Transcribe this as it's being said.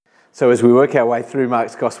So as we work our way through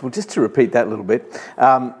Mark's Gospel, just to repeat that a little bit,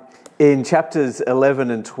 in chapters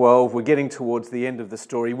 11 and 12, we're getting towards the end of the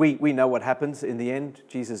story. We know what happens in the end.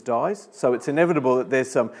 Jesus dies. So it's inevitable that there's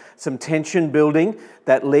some tension building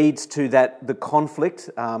that leads to the conflict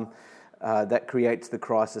that creates the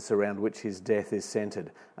crisis around which his death is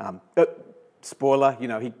centered. Spoiler,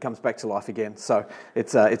 he comes back to life again. So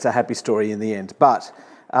it's a happy story in the end. But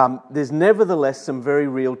there's nevertheless some very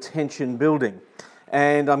real tension building.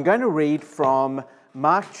 And I'm going to read from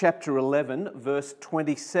Mark chapter 11, verse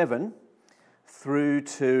 27, through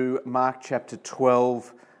to Mark chapter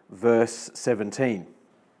 12, verse 17.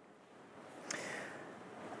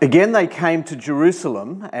 Again they came to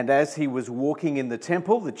Jerusalem, and as he was walking in the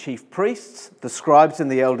temple, the chief priests, the scribes and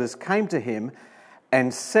the elders came to him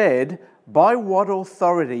and said, "By what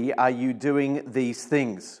authority are you doing these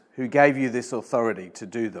things? Who gave you this authority to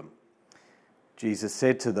do them?" Jesus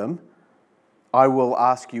said to them, "I will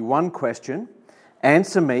ask you one question.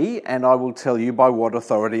 Answer me, and I will tell you by what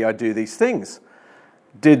authority I do these things.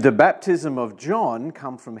 Did the baptism of John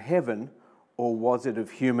come from heaven, or was it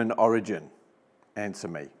of human origin? Answer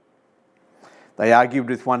me." They argued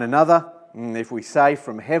with one another. If we say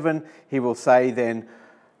from heaven, he will say then,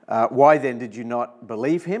 why then did you not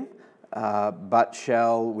believe him? But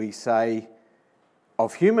shall we say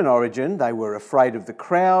of human origin? They were afraid of the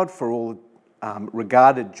crowd, for all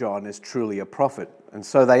regarded John as truly a prophet. And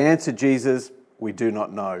so they answered Jesus, "We do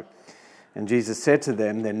not know." And Jesus said to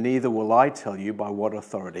them, "Then neither will I tell you by what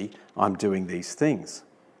authority I'm doing these things."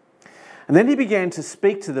 And then he began to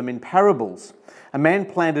speak to them in parables. A man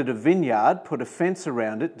planted a vineyard, put a fence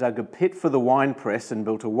around it, dug a pit for the winepress, and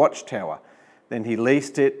built a watchtower. Then he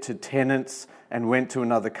leased it to tenants and went to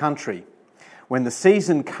another country. When the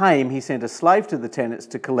season came, he sent a slave to the tenants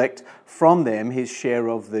to collect from them his share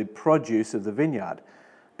of the produce of the vineyard.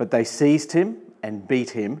 But they seized him and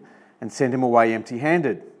beat him and sent him away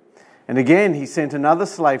empty-handed. And again he sent another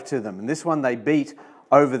slave to them, and this one they beat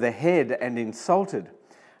over the head and insulted.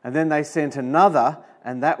 And then they sent another,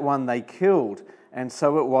 and that one they killed. And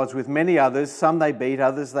so it was with many others. Some they beat,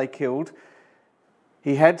 others they killed.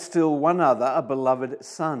 He had still one other, a beloved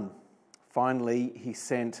son. Finally he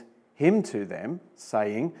sent him to them,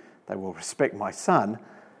 saying, "They will respect my son."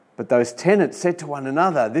 But those tenants said to one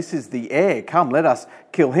another, "This is the heir. Come, let us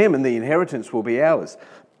kill him, and the inheritance will be ours."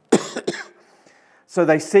 So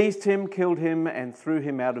they seized him, killed him, and threw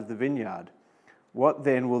him out of the vineyard. What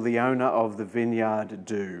then will the owner of the vineyard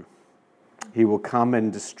do? He will come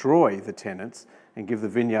and destroy the tenants and give the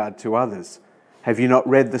vineyard to others. Have you not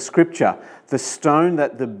read the scripture? The stone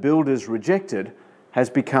that the builders rejected has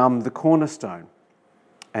become the cornerstone.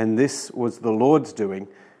 And this was the Lord's doing,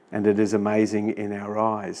 and it is amazing in our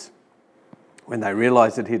eyes. When they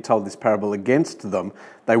realized that he had told this parable against them,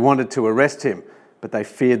 they wanted to arrest him, but they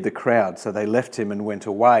feared the crowd, so they left him and went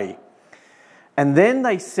away. And then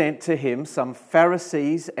they sent to him some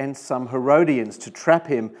Pharisees and some Herodians to trap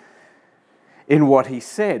him in what he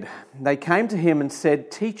said. They came to him and said,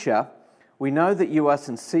 "Teacher, we know that you are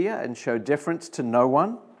sincere and show deference to no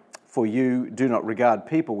one, for you do not regard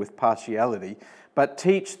people with partiality, but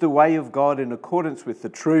teach the way of God in accordance with the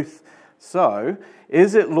truth. So,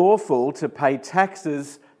 is it lawful to pay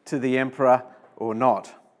taxes to the emperor or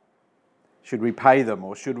not? Should we pay them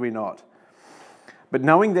or should we not?" But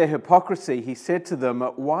knowing their hypocrisy, he said to them,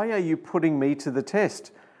 "Why are you putting me to the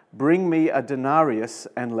test? Bring me a denarius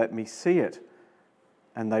and let me see it."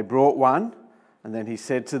 And they brought one, and then he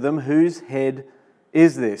said to them, "Whose head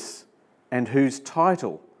is this, and whose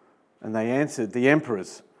title?" And they answered, "The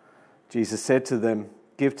emperor's." Jesus said to them,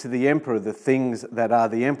 "Give to the emperor the things that are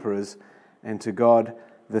the emperor's, and to God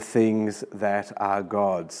the things that are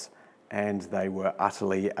God's." And they were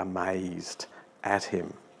utterly amazed at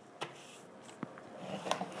him.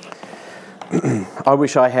 I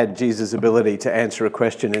wish I had Jesus' ability to answer a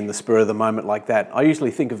question in the spur of the moment like that. I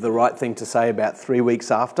usually think of the right thing to say about 3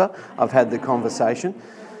 weeks after I've had the conversation.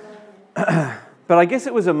 But I guess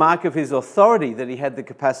it was a mark of his authority that he had the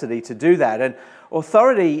capacity to do that. And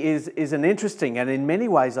authority is an interesting and in many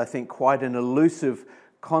ways, I think, quite an elusive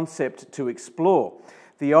concept to explore.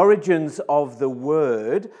 The origins of the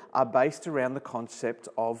word are based around the concept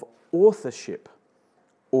of authorship,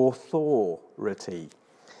 authority.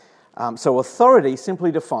 So authority,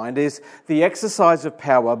 simply defined, is the exercise of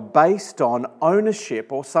power based on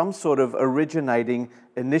ownership or some sort of originating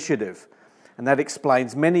initiative. And that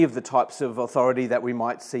explains many of the types of authority that we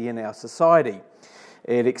might see in our society.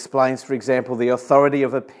 It explains, for example, the authority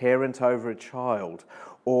of a parent over a child,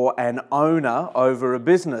 or an owner over a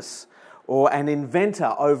business, or an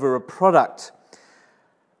inventor over a product.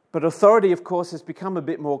 But authority, of course, has become a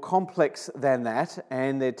bit more complex than that,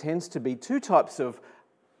 and there tends to be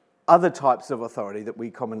other types of authority that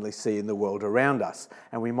we commonly see in the world around us.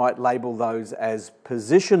 And we might label those as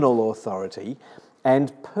positional authority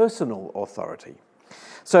and personal authority.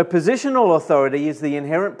 So positional authority is the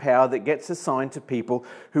inherent power that gets assigned to people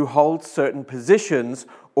who hold certain positions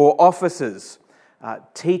or offices.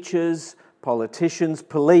 Teachers, politicians,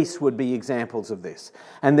 police would be examples of this.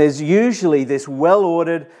 And there's usually this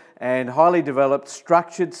well-ordered and highly developed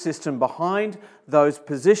structured system behind those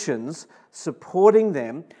positions, supporting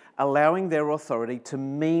them, allowing their authority to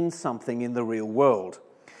mean something in the real world.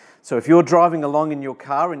 So if you're driving along in your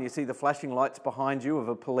car and you see the flashing lights behind you of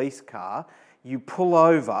a police car, you pull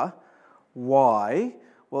over. Why?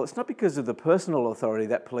 Well, it's not because of the personal authority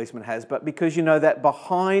that policeman has, but because you know that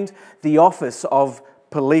behind the office of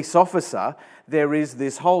police officer, there is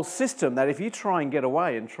this whole system that if you try and get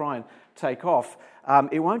away and try and take off,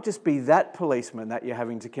 it won't just be that policeman that you're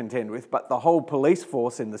having to contend with, but the whole police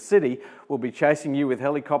force in the city will be chasing you with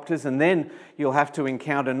helicopters, and then you'll have to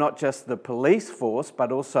encounter not just the police force,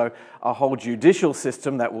 but also a whole judicial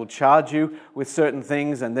system that will charge you with certain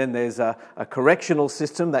things, and then there's a correctional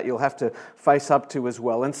system that you'll have to face up to as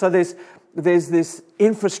well. And so there's this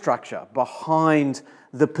infrastructure behind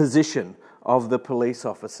the position of the police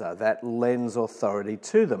officer that lends authority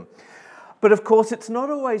to them. But of course, it's not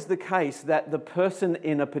always the case that the person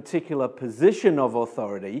in a particular position of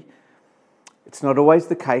authority, it's not always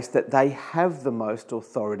the case that they have the most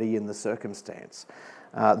authority in the circumstance.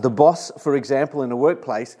 The boss, for example, in a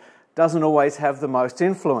workplace, doesn't always have the most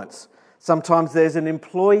influence. Sometimes there's an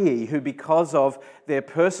employee who, because of their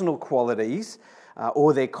personal qualities,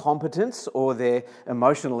 or their competence, or their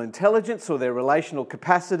emotional intelligence, or their relational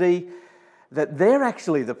capacity, that they're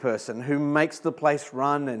actually the person who makes the place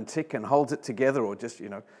run and tick and holds it together, or just,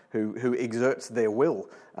 who exerts their will,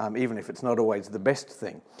 even if it's not always the best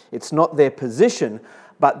thing. It's not their position,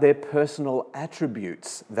 but their personal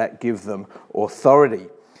attributes that give them authority.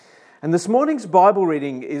 And this morning's Bible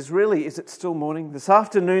reading is it still morning? This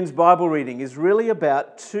afternoon's Bible reading is really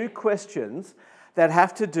about two questions that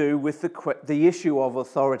have to do with the issue of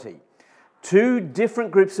authority. Two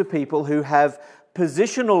different groups of people who have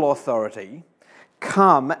positional authority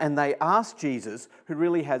come and they ask Jesus, who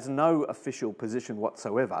really has no official position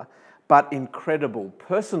whatsoever, but incredible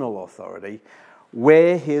personal authority,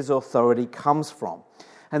 where his authority comes from.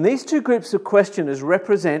 And these two groups of questioners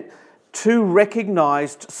represent two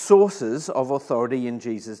recognised sources of authority in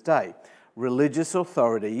Jesus' day: religious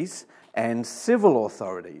authorities and civil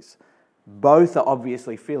authorities. Both are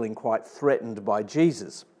obviously feeling quite threatened by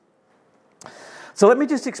Jesus. So let me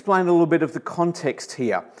just explain a little bit of the context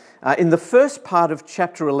here. In the first part of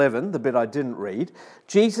chapter 11, the bit I didn't read,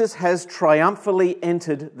 Jesus has triumphantly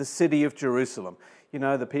entered the city of Jerusalem. You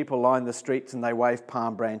know, the people line the streets and they wave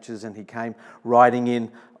palm branches, and he came riding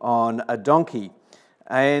in on a donkey.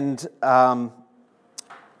 And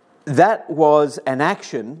that was an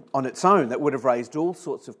action on its own that would have raised all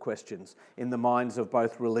sorts of questions in the minds of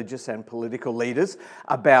both religious and political leaders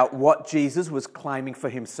about what Jesus was claiming for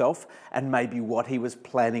himself and maybe what he was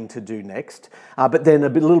planning to do next. But then a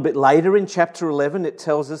little bit later in chapter 11, it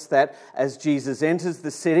tells us that as Jesus enters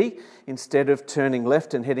the city, instead of turning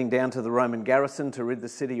left and heading down to the Roman garrison to rid the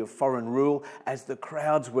city of foreign rule, as the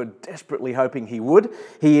crowds were desperately hoping he would,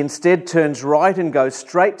 he instead turns right and goes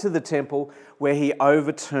straight to the temple, where he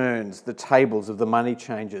overturns the tables of the money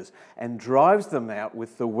changers and drives them out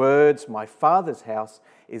with the words, "My Father's house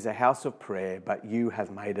is a house of prayer, but you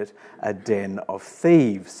have made it a den of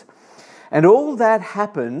thieves." And all that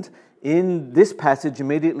happened in this passage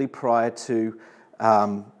immediately prior to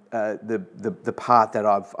the part that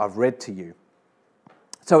I've read to you.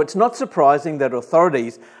 So it's not surprising that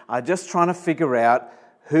authorities are just trying to figure out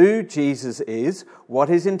who Jesus is, what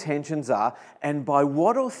his intentions are, and by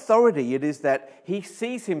what authority it is that he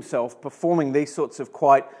sees himself performing these sorts of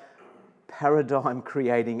quite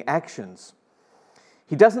paradigm-creating actions.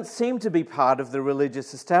 He doesn't seem to be part of the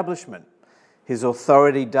religious establishment. His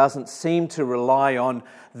authority doesn't seem to rely on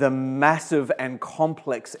the massive and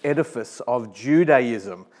complex edifice of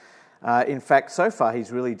Judaism. In fact, so far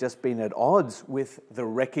he's really just been at odds with the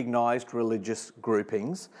recognised religious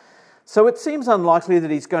groupings. So it seems unlikely that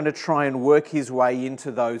he's going to try and work his way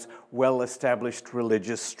into those well-established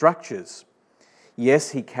religious structures. Yes,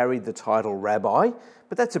 he carried the title rabbi,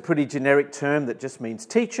 but that's a pretty generic term that just means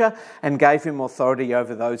teacher and gave him authority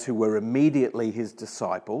over those who were immediately his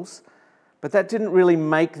disciples. But that didn't really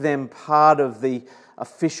make them part of the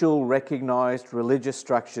official recognised religious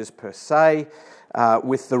structures per se,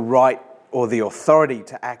 with the right or the authority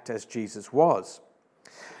to act as Jesus was.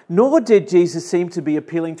 Nor did Jesus seem to be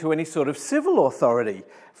appealing to any sort of civil authority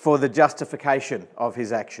for the justification of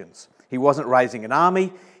his actions. He wasn't raising an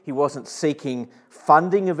army. He wasn't seeking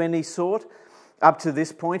funding of any sort. Up to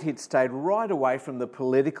this point, he'd stayed right away from the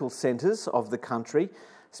political centres of the country,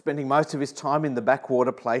 spending most of his time in the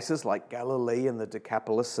backwater places like Galilee and the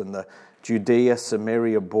Decapolis and the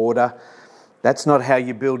Judea-Samaria border. That's not how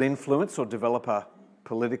you build influence or develop a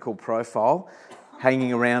political profile,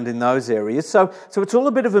 hanging around in those areas. So it's all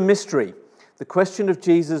a bit of a mystery. The question of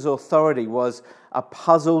Jesus' authority was a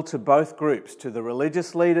puzzle to both groups, to the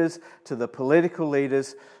religious leaders, to the political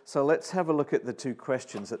leaders. So let's have a look at the two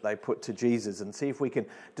questions that they put to Jesus and see if we can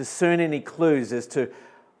discern any clues as to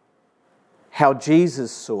how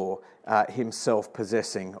Jesus saw himself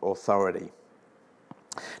possessing authority.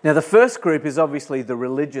 Now, the first group is obviously the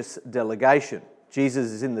religious delegation.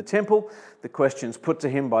 Jesus is in the temple. The question's put to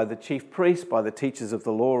him by the chief priests, by the teachers of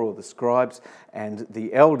the law or the scribes and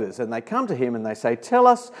the elders. And they come to him and they say, "Tell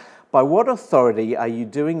us, by what authority are you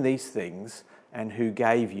doing these things, and who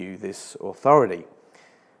gave you this authority?"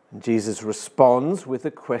 And Jesus responds with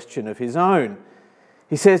a question of his own.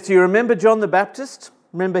 He says, "Do you remember John the Baptist?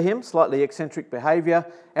 Remember him? Slightly eccentric behaviour,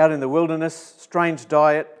 out in the wilderness, strange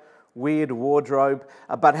diet, weird wardrobe,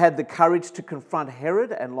 but had the courage to confront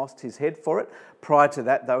Herod and lost his head for it. Prior to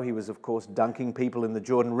that, though, he was, of course, dunking people in the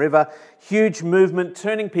Jordan River. Huge movement,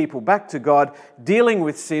 turning people back to God, dealing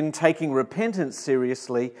with sin, taking repentance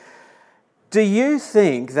seriously. Do you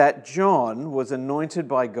think that John was anointed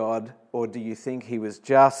by God, or do you think he was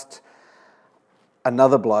just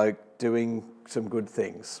another bloke doing some good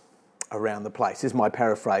things around the place?" is my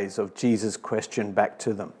paraphrase of Jesus' question back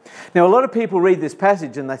to them. Now, a lot of people read this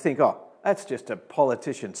passage and they think, oh, that's just a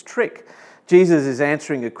politician's trick. Jesus is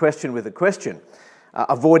answering a question with a question,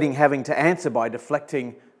 avoiding having to answer by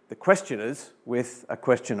deflecting the questioners with a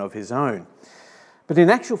question of his own. But in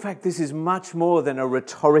actual fact, this is much more than a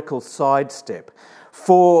rhetorical sidestep.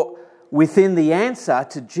 For within the answer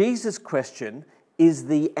to Jesus' question is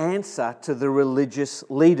the answer to the religious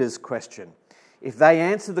leaders' question. If they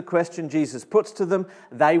answer the question Jesus puts to them,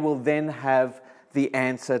 they will then have the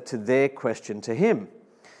answer to their question to him.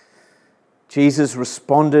 Jesus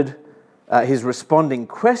responded, his responding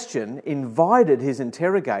question invited his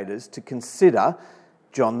interrogators to consider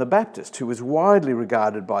John the Baptist, who was widely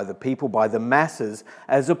regarded by the people, by the masses,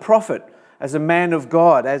 as a prophet, as a man of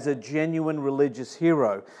God, as a genuine religious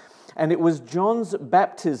hero. And it was John's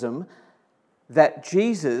baptism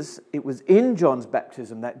it was in John's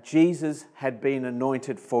baptism that Jesus had been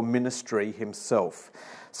anointed for ministry himself.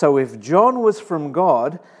 So if John was from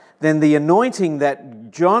God, then the anointing that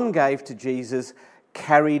John gave to Jesus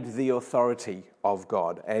carried the authority of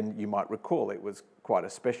God. And you might recall it was quite a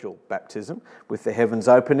special baptism, with the heavens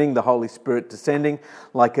opening, the Holy Spirit descending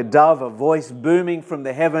like a dove, a voice booming from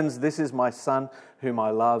the heavens, "This is my Son, whom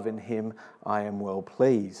I love, in him I am well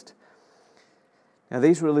pleased." Now,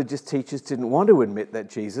 these religious teachers didn't want to admit that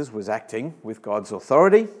Jesus was acting with God's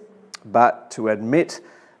authority, but to admit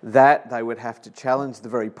that they would have to challenge the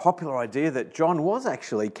very popular idea that John was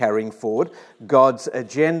actually carrying forward God's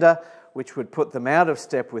agenda, which would put them out of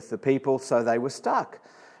step with the people, so they were stuck.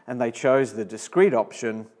 And they chose the discreet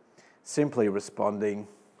option, simply responding,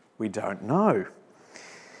 "We don't know."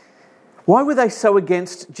 Why were they so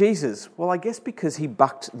against Jesus? Well, I guess because he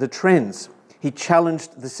bucked the trends. He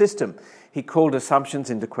challenged the system. He called assumptions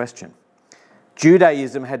into question.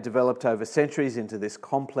 Judaism had developed over centuries into this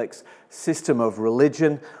complex system of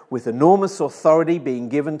religion with enormous authority being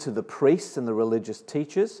given to the priests and the religious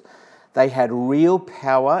teachers. They had real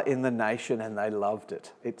power in the nation and they loved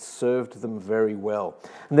it. It served them very well.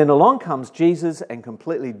 And then along comes Jesus and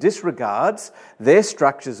completely disregards their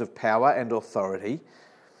structures of power and authority.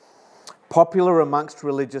 Popular amongst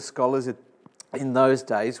religious scholars in those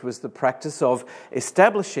days was the practice of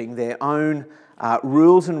establishing their own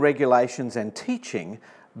rules and regulations and teaching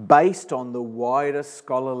based on the wider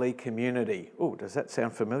scholarly community. Oh, does that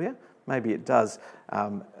sound familiar? Maybe it does,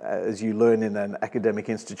 as you learn in an academic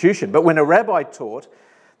institution. But when a rabbi taught,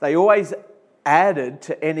 they always added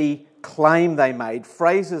to any claim they made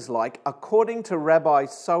phrases like, "according to Rabbi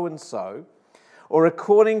so-and-so," or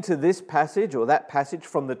 "according to this passage or that passage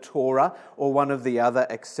from the Torah or one of the other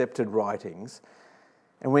accepted writings."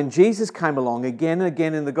 And when Jesus came along again and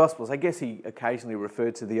again in the Gospels, I guess he occasionally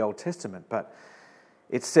referred to the Old Testament, but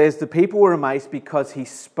it says the people were amazed because he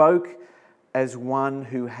spoke as one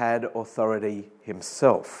who had authority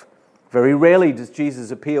himself. Very rarely does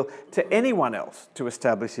Jesus appeal to anyone else to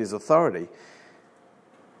establish his authority.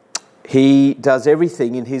 He does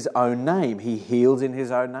everything in his own name. He heals in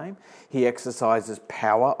his own name. He exercises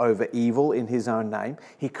power over evil in his own name.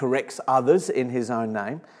 He corrects others in his own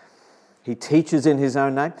name. He teaches in his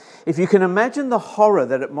own name. If you can imagine the horror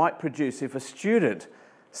that it might produce if a student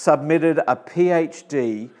submitted a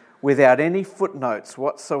PhD without any footnotes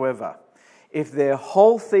whatsoever, if their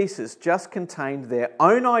whole thesis just contained their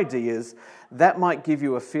own ideas, that might give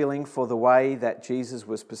you a feeling for the way that Jesus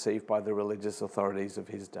was perceived by the religious authorities of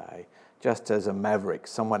his day, just as a maverick,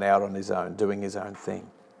 someone out on his own, doing his own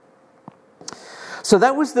thing. So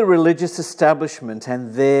that was the religious establishment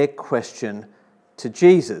and their question to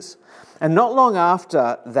Jesus. And not long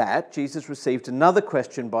after that, Jesus received another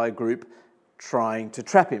question by a group trying to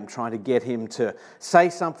trap him, trying to get him to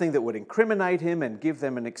say something that would incriminate him and give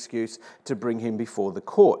them an excuse to bring him before the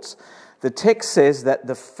courts. The text says that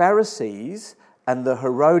the Pharisees and the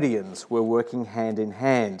Herodians were working hand in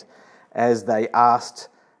hand as they asked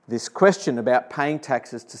this question about paying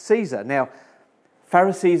taxes to Caesar. Now,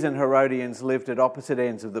 Pharisees and Herodians lived at opposite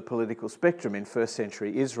ends of the political spectrum in first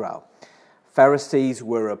century Israel. Pharisees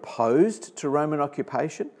were opposed to Roman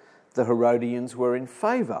occupation. The Herodians were in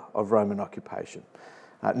favour of Roman occupation.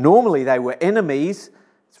 Normally they were enemies.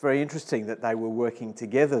 It's very interesting that they were working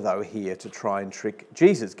together, though, here to try and trick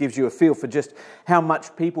Jesus. Gives you a feel for just how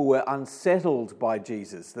much people were unsettled by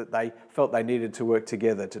Jesus, that they felt they needed to work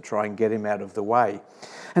together to try and get him out of the way.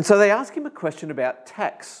 And so they ask him a question about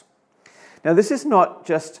tax. Now, this is not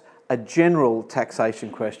just a general taxation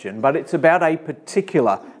question, but it's about a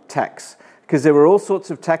particular tax, because there were all sorts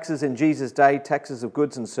of taxes in Jesus' day, taxes of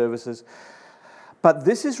goods and services. But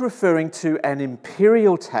this is referring to an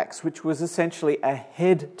imperial tax, which was essentially a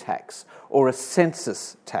head tax or a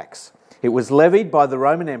census tax. It was levied by the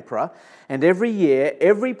Roman emperor, and every year,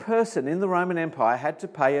 every person in the Roman Empire had to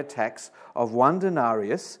pay a tax of 1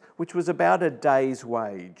 denarius, which was about a day's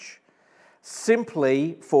wage,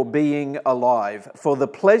 simply for being alive, for the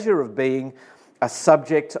pleasure of being a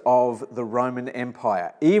subject of the Roman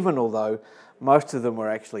Empire, even although most of them were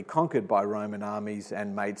actually conquered by Roman armies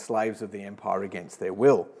and made slaves of the empire against their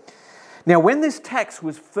will. Now, when this tax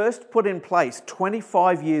was first put in place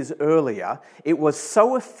 25 years earlier, it was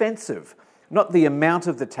so offensive, not the amount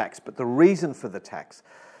of the tax, but the reason for the tax,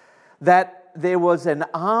 that there was an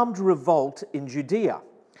armed revolt in Judea.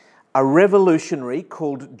 A revolutionary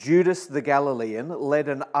called Judas the Galilean led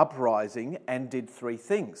an uprising and did 3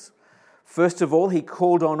 things. First of all, he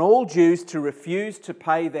called on all Jews to refuse to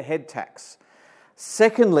pay the head tax.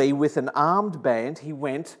 Secondly, with an armed band, he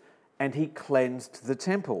went and he cleansed the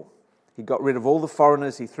temple. He got rid of all the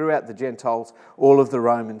foreigners, he threw out the Gentiles, all of the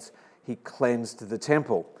Romans. He cleansed the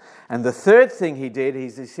temple. And the third thing he did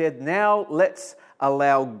is he said, now let's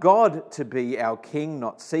allow God to be our king,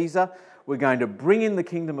 not Caesar. We're going to bring in the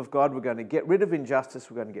kingdom of God. We're going to get rid of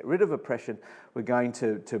injustice. We're going to get rid of oppression. We're going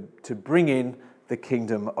to bring in the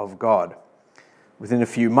kingdom of God. Within a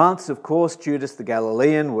few months, of course, Judas the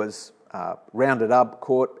Galilean was rounded up,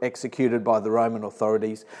 caught, executed by the Roman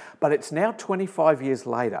authorities. But it's now 25 years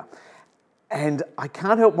later. And I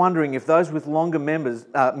can't help wondering if those with longer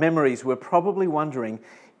memories were probably wondering,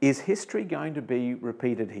 is history going to be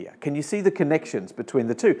repeated here? Can you see the connections between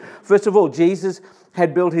the two? First of all, Jesus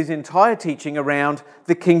had built his entire teaching around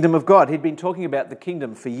the kingdom of God. He'd been talking about the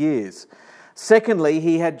kingdom for years. Secondly,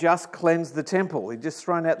 he had just cleansed the temple. He'd just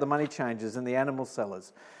thrown out the money changers and the animal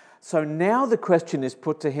sellers. So now the question is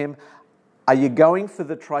put to him, are you going for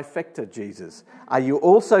the trifecta, Jesus? Are you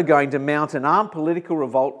also going to mount an armed political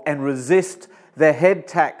revolt and resist the head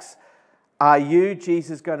tax? Are you,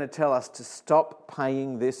 Jesus, going to tell us to stop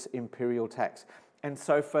paying this imperial tax? And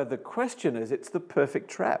so for the questioners, it's the perfect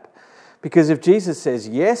trap. Because if Jesus says,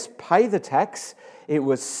 yes, pay the tax, it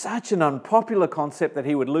was such an unpopular concept that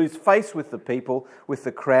he would lose face with the people, with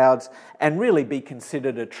the crowds, and really be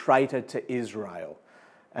considered a traitor to Israel.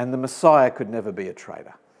 And the Messiah could never be a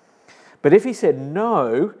traitor. But if he said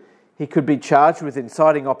no, he could be charged with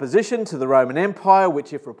inciting opposition to the Roman Empire,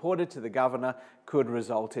 which, if reported to the governor, could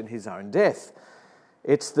result in his own death.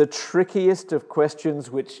 It's the trickiest of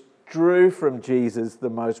questions which drew from Jesus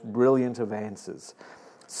the most brilliant of answers.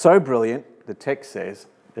 So brilliant, the text says,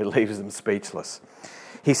 it leaves them speechless.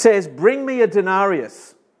 He says, bring me a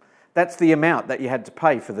denarius. That's the amount that you had to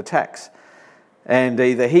pay for the tax. And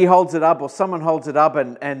either he holds it up or someone holds it up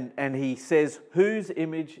and he says, whose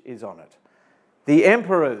image is on it? The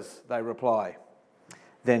emperor's, they reply.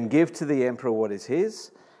 Then give to the emperor what is his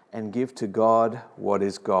and give to God what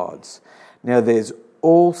is God's. Now there's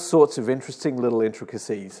all sorts of interesting little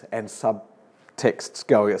intricacies and subplots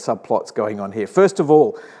going on here. First of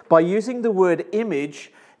all, by using the word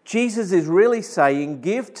image, Jesus is really saying,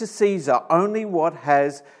 give to Caesar only what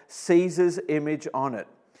has Caesar's image on it.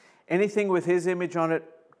 Anything with his image on it,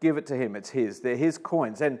 give it to him. It's his. They're his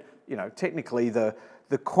coins. And, technically the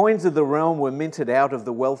coins of the realm were minted out of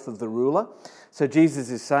the wealth of the ruler. So Jesus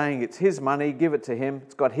is saying it's his money, give it to him.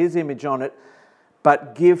 It's got his image on it.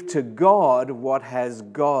 But give to God what has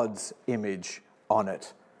God's image on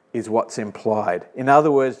it, is what's implied. In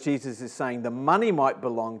other words, Jesus is saying the money might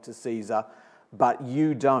belong to Caesar, but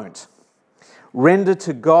you don't. Render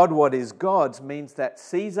to God what is God's means that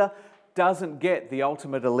Caesar doesn't get the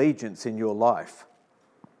ultimate allegiance in your life.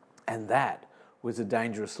 And that was a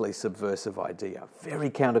dangerously subversive idea, very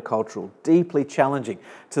countercultural, deeply challenging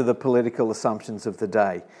to the political assumptions of the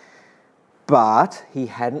day. But he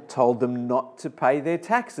hadn't told them not to pay their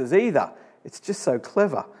taxes either. It's just so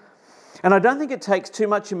clever. And I don't think it takes too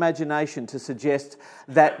much imagination to suggest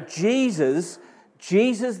that Jesus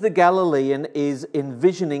the Galilean is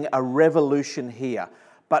envisioning a revolution here,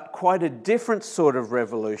 but quite a different sort of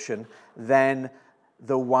revolution than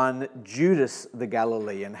the one Judas the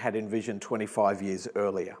Galilean had envisioned 25 years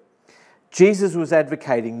earlier. Jesus was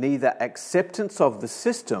advocating neither acceptance of the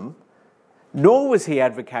system, nor was he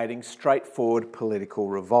advocating straightforward political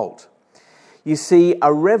revolt. You see,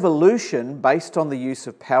 a revolution based on the use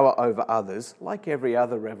of power over others, like every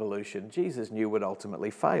other revolution, Jesus knew would ultimately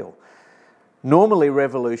fail. Normally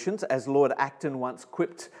revolutions, as Lord Acton once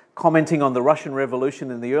quipped, commenting on the Russian Revolution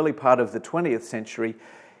in the early part of the 20th century,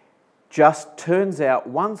 just turns out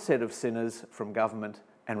one set of sinners from government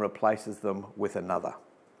and replaces them with another.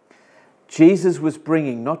 Jesus was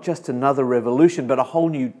bringing not just another revolution, but a whole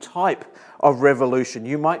new type of revolution.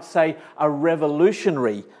 You might say a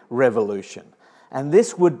revolutionary revolution. And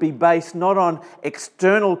this would be based not on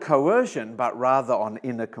external coercion, but rather on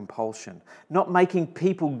inner compulsion. Not making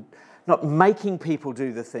people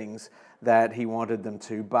do the things that he wanted them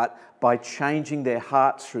to, but by changing their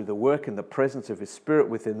hearts through the work and the presence of his Spirit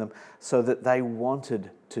within them so that they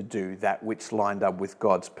wanted to do that which lined up with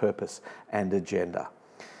God's purpose and agenda.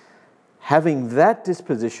 Having that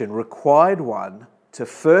disposition required one to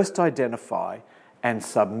first identify and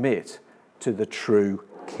submit to the true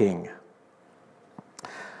king.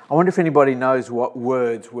 I wonder if anybody knows what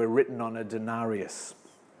words were written on a denarius.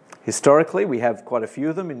 Historically, we have quite a few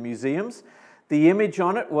of them in museums. The image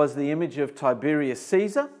on it was the image of Tiberius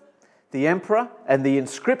Caesar, the emperor, and the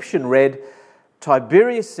inscription read,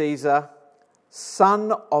 Tiberius Caesar,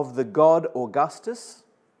 son of the god Augustus,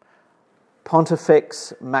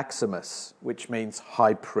 Pontifex Maximus, which means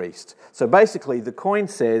high priest. So basically the coin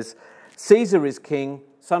says, Caesar is king,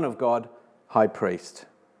 son of God, high priest.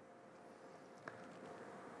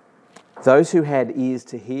 Those who had ears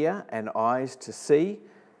to hear and eyes to see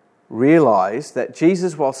realised that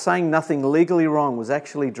Jesus, while saying nothing legally wrong, was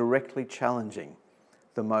actually directly challenging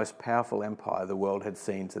the most powerful empire the world had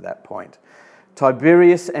seen to that point.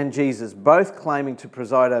 Tiberius and Jesus, both claiming to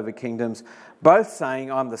preside over kingdoms, both saying,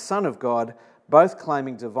 I'm the Son of God, both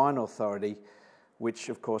claiming divine authority, which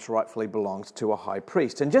of course rightfully belongs to a high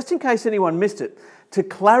priest. And just in case anyone missed it, to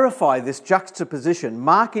clarify this juxtaposition,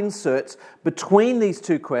 Mark inserts between these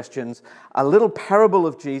two questions a little parable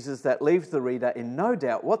of Jesus that leaves the reader in no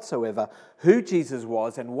doubt whatsoever who Jesus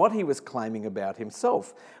was and what he was claiming about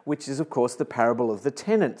himself, which is of course the parable of the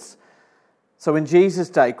tenants. So in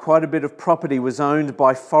Jesus' day, quite a bit of property was owned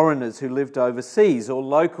by foreigners who lived overseas or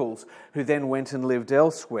locals who then went and lived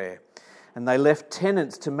elsewhere. And they left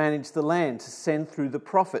tenants to manage the land, to send through the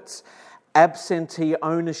profits. Absentee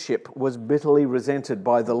ownership was bitterly resented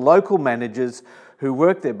by the local managers who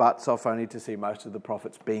worked their butts off only to see most of the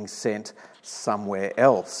profits being sent somewhere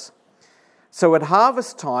else. So at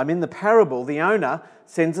harvest time, in the parable, the owner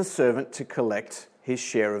sends a servant to collect his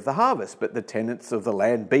share of the harvest, but the tenants of the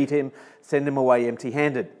land beat him, send him away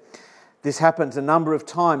empty-handed. This happens a number of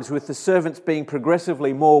times, with the servants being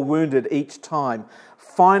progressively more wounded each time.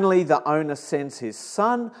 Finally, the owner sends his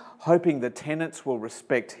son, hoping the tenants will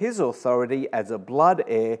respect his authority as a blood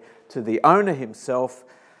heir to the owner himself,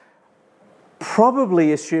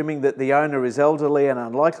 probably assuming that the owner is elderly and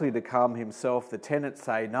unlikely to come himself. The tenants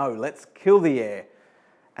say, no, let's kill the heir.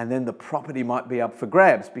 And then the property might be up for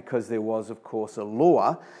grabs, because there was, of course, a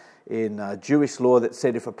law in Jewish law that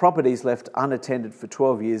said if a property is left unattended for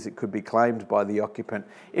 12 years, it could be claimed by the occupant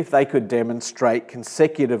if they could demonstrate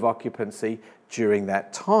consecutive occupancy during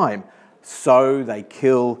that time. So they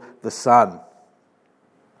kill the son.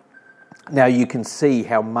 Now you can see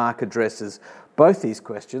how Mark addresses both these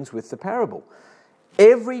questions with the parable.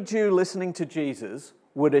 Every Jew listening to Jesus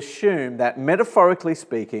would assume that, metaphorically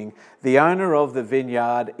speaking, the owner of the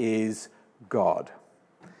vineyard is God.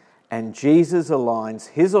 And Jesus aligns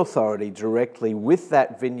his authority directly with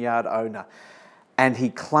that vineyard owner. And he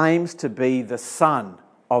claims to be the son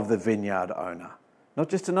of the vineyard owner. Not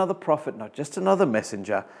just another prophet, not just another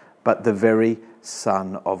messenger, but the very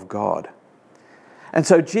Son of God. And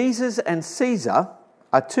so Jesus and Caesar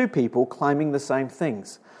are two people claiming the same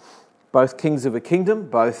things. Both kings of a kingdom,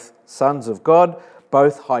 both sons of God,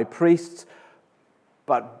 both high priests,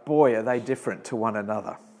 but boy, are they different to one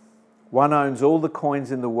another. One owns all the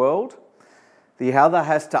coins in the world. The other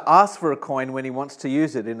has to ask for a coin when he wants to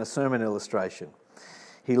use it in a sermon illustration.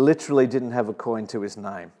 He literally didn't have a coin to his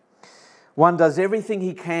name. One does everything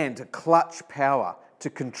he can to clutch power, to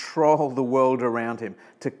control the world around him,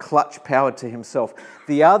 to clutch power to himself.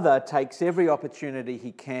 The other takes every opportunity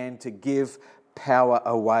he can to give power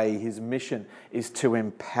away. His mission is to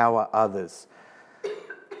empower others.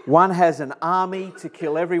 One has an army to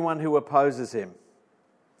kill everyone who opposes him.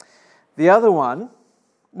 The other one,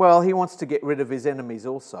 well, he wants to get rid of his enemies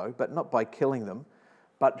also, but not by killing them,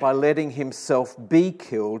 but by letting himself be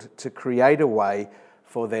killed to create a way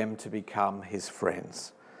for them to become his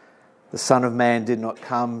friends. The Son of Man did not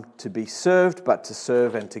come to be served, but to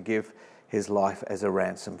serve and to give his life as a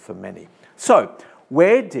ransom for many. So,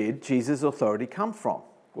 where did Jesus' authority come from?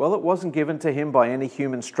 Well, it wasn't given to him by any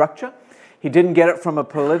human structure. He didn't get it from a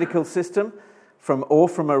political system or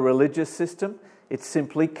from a religious system. It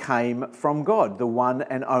simply came from God, the one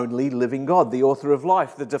and only living God, the author of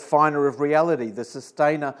life, the definer of reality, the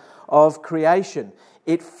sustainer of creation.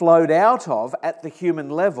 It flowed out of, at the human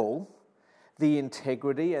level, the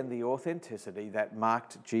integrity and the authenticity that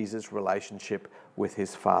marked Jesus' relationship with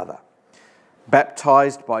his Father.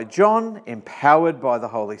 Baptized by John, empowered by the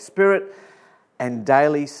Holy Spirit, and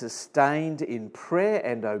daily sustained in prayer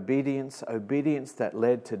and obedience that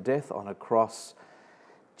led to death on a cross,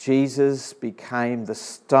 Jesus became the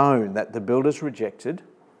stone that the builders rejected,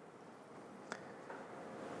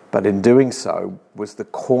 but in doing so was the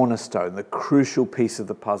cornerstone, the crucial piece of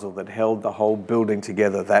the puzzle that held the whole building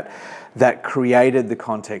together, that created the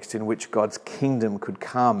context in which God's kingdom could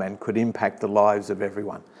come and could impact the lives of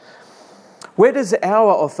everyone. Where does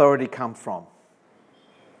our authority come from?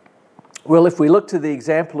 Well, if we look to the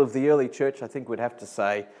example of the early church, I think we'd have to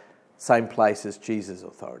say same place as Jesus'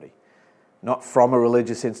 authority. Not from a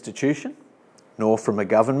religious institution, nor from a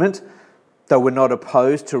government, though we're not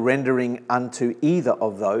opposed to rendering unto either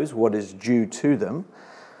of those what is due to them.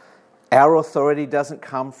 Our authority doesn't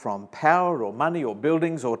come from power or money or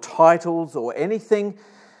buildings or titles or anything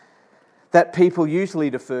that people usually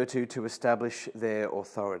defer to establish their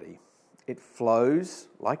authority. It flows,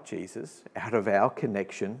 like Jesus, out of our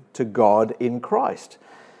connection to God in Christ.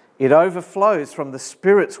 It overflows from the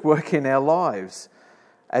Spirit's work in our lives.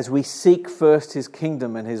 As we seek first his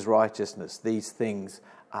kingdom and his righteousness, these things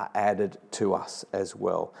are added to us as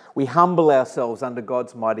well. We humble ourselves under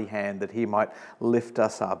God's mighty hand that he might lift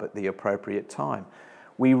us up at the appropriate time.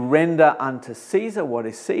 We render unto Caesar what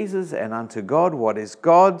is Caesar's and unto God what is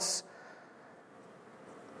God's,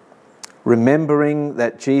 remembering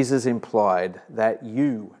that Jesus implied that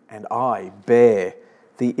you and I bear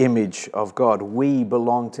the image of God. We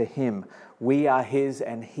belong to him. We are his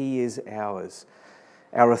and he is ours.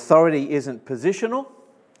 Our authority isn't positional.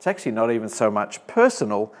 It's actually not even so much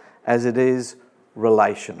personal as it is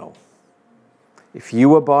relational. If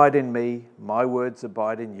you abide in me, my words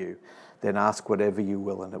abide in you, then ask whatever you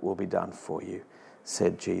will and it will be done for you,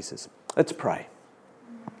 said Jesus. Let's pray.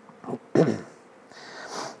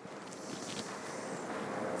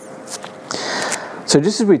 So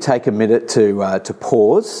just as we take a minute to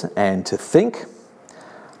pause and to think,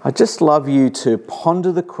 I'd just love you to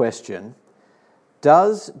ponder the question,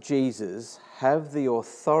 does Jesus have the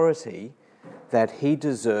authority that he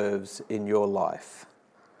deserves in your life?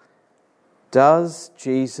 Does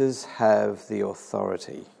Jesus have the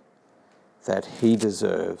authority that he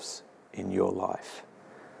deserves in your life?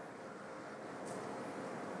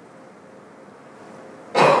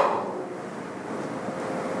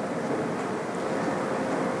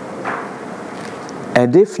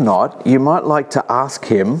 And if not, you might like to ask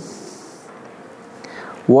him,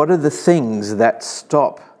 what are the things that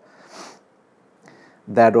stop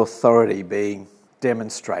that authority being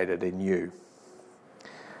demonstrated in you?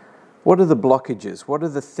 What are the blockages? What are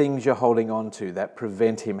the things you're holding on to that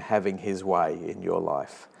prevent him having his way in your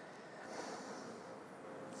life?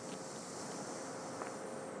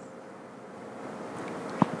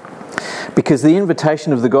 Because the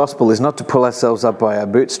invitation of the gospel is not to pull ourselves up by our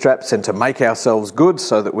bootstraps and to make ourselves good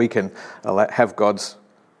so that we can have God's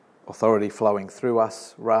authority flowing through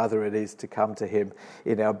us. Rather, it is to come to him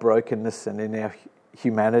in our brokenness and in our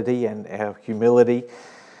humanity and our humility,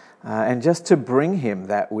 and just to bring him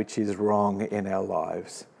that which is wrong in our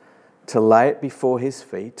lives, to lay it before his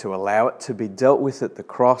feet, to allow it to be dealt with at the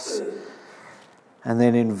cross, and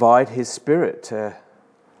then invite his Spirit to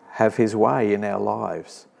have his way in our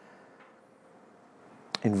lives.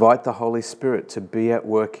 Invite the Holy Spirit to be at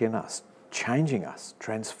work in us, changing us,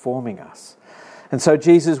 transforming us. And so,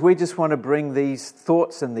 Jesus, we just want to bring these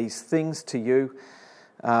thoughts and these things to you.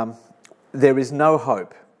 There is no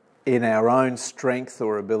hope in our own strength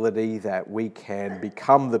or ability that we can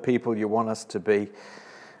become the people you want us to be.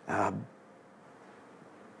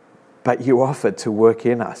 But you offered to work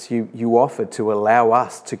in us. You offered to allow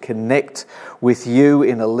us to connect with you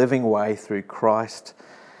in a living way through Christ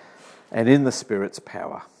and in the Spirit's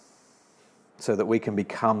power, so that we can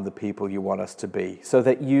become the people you want us to be, so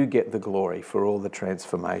that you get the glory for all the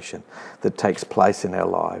transformation that takes place in our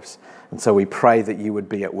lives. And so we pray that you would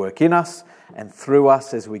be at work in us and through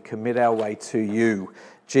us as we commit our way to you,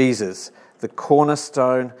 Jesus, the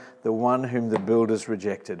cornerstone, the one whom the builders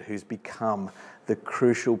rejected, who's become the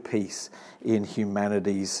crucial piece in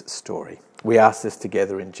humanity's story. We ask this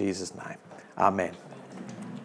together in Jesus' name. Amen.